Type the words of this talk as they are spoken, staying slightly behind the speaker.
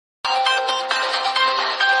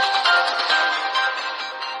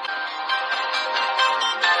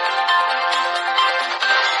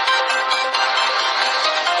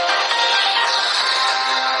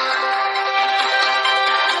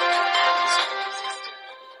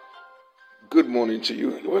good morning to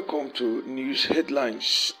you. Welcome to News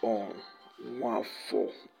Headlines on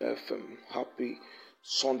 14 FM. Happy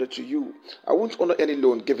Sunday to you. I won't honor any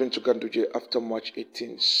loan given to Ganduje after March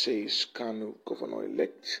 18, says Kanu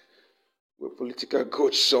governor-elect. We're political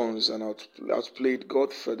godsons and outplayed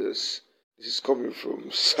godfathers. This is coming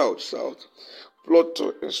from South. Plot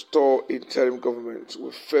to install interim government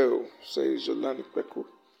will fail, says Yolani Kweku.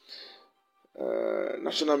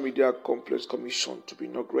 National Media Complex Commission to be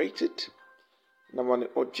inaugurated. Namani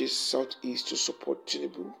urges Southeast to support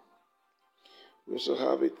Tinubu. We also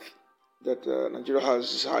have it that Nigeria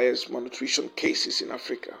has the highest malnutrition cases in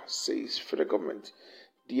Africa, says federal government.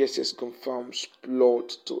 DSS confirms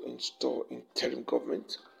plot to install interim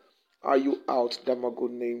government. Are you out? Damago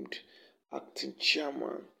named acting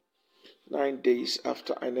chairman 9 days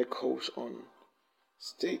after INEC holds on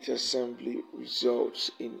State Assembly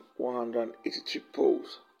results in 183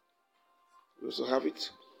 polls. We also have it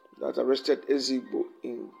that arrested Ezigbo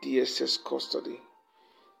in DSS custody,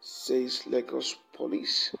 says Lagos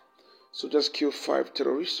police. Soldiers kill 5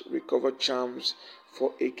 terrorists, recover charms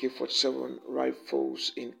for AK-47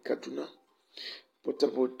 rifles in Kaduna.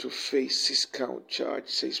 Portable to face 6-count charge,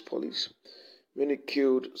 says police. Many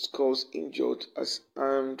killed, scores injured as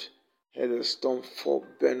armed headers storm for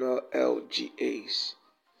Benue LGAs.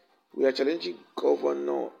 We are challenging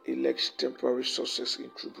governor elects temporary sources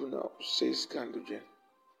in tribunal, says Ganduje.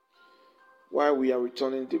 While we are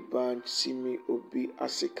returning the band Simi Obi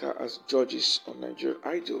Asika as judges on Nigerian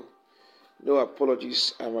Idol, no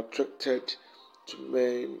apologies. I'm attracted to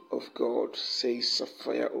men of God, says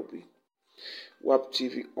Safaya Obi. WAP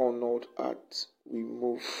TV honored at We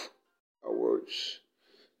Move Awards.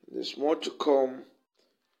 There's more to come,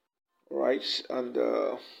 right? And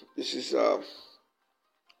this is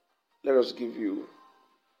let us give you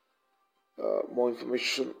more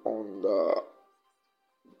information on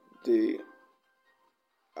the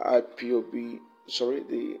the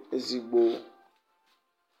Ezigbo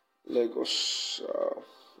Lagos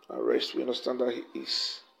arrest. We understand that he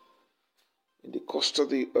is in the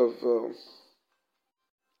custody of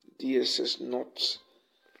DSS, not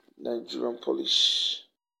Nigerian police.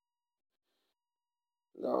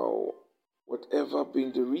 Now, whatever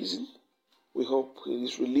being the reason, we hope he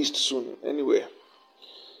is released soon anyway.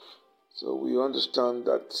 So we understand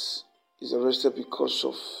that he's arrested because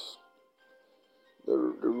of the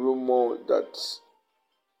rumor that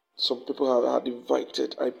some people had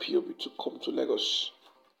invited IPOB to come to Lagos.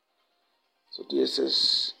 So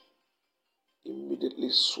DSS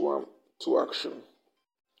immediately swam to action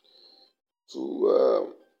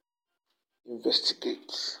to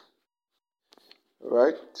investigate.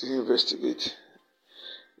 Right? To investigate.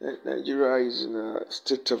 Nigeria is in a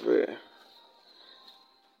state of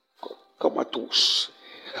comatose.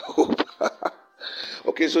 I hope.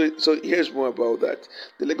 Okay, so here's more about that.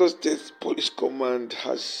 The Lagos State Police Command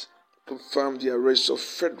has confirmed the arrest of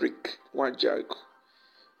Frederick Wanjago,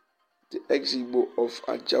 the ex-Igbo of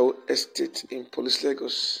Ajao Estate in Police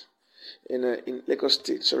Lagos, in Lagos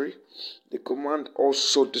State. The command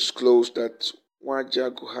also disclosed that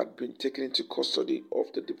Wanjago had been taken into custody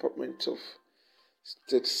of the Department of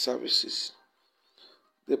State Services.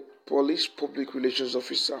 The Police Public Relations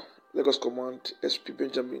Officer, Lagos Command SP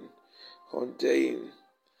Benjamin Hondeyin,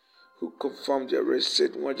 who confirmed the arrest,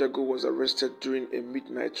 said Wanjago was arrested during a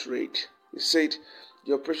midnight raid. He said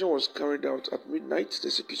the operation was carried out at midnight. The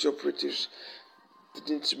security operatives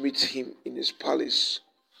didn't meet him in his palace,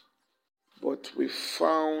 but we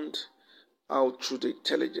found out through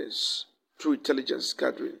intelligence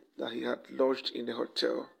gathering that he had lodged in a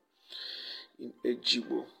hotel in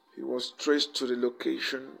Ejigbo. He was traced to the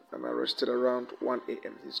location and arrested around 1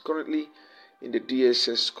 a.m. He's currently in the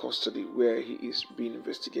DSS custody where he is being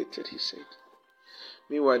investigated, he said.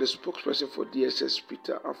 Meanwhile, the spokesperson for DSS,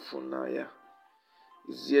 Peter Afunaya,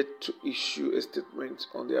 is yet to issue a statement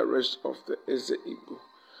on the arrest of the Eze Igbo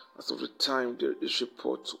as of the time this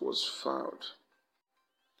report was filed.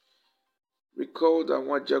 Recall that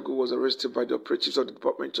Wanjago was arrested by the operatives of the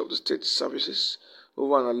Department of the State Services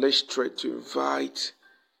over an alleged threat to invite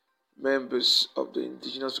members of the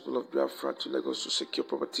indigenous people of Biafra to Lagos to secure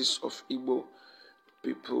properties of Igbo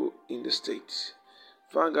people in the state.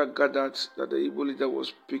 Vanguard gathered that the Igbo leader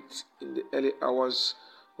was picked in the early hours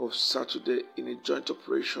of Saturday in a joint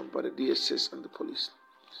operation by the DSS and the police.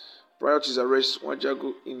 Prior to his arrest,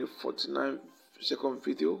 Wanjago, in a 49-second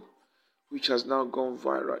video, which has now gone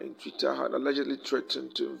viral in Twitter, had allegedly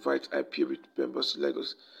threatened to invite IPOB members to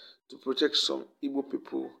Lagos to protect some Igbo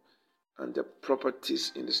people and their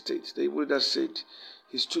properties in the state. The Igbo leader said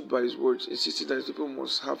he stood by his words, insisting that his people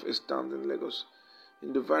must have a stand in Lagos.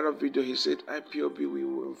 In the viral video, he said IPOB, we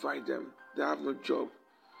will invite them. They have no job.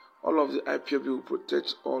 All of the IPOB will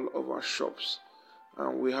protect all of our shops,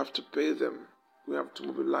 and we have to pay them. We have to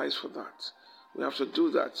mobilize for that. We have to do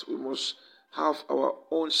that. We must have our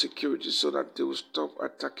own security so that they will stop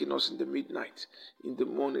attacking us in the midnight, in the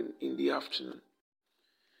morning, in the afternoon.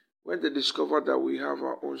 When they discover that we have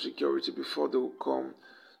our own security before they will come,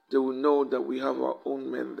 they will know that we have our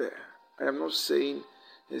own men there. I am not saying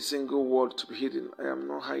a single word to be hidden. I am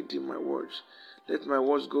not hiding my words. Let my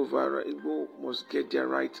words go viral. Igbo must get their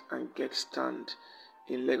right and get stand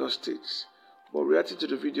in Lagos State. But reacting to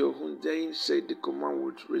the video, Hundeyin said the command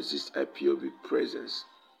would resist IPOB presence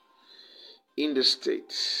in the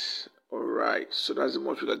state. Alright, so that's the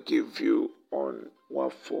much we can give you on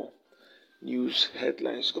WAF4 news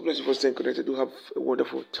headlines. God bless you for staying connected. Do have a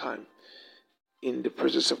wonderful time in the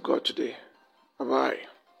presence of God today. Bye-bye.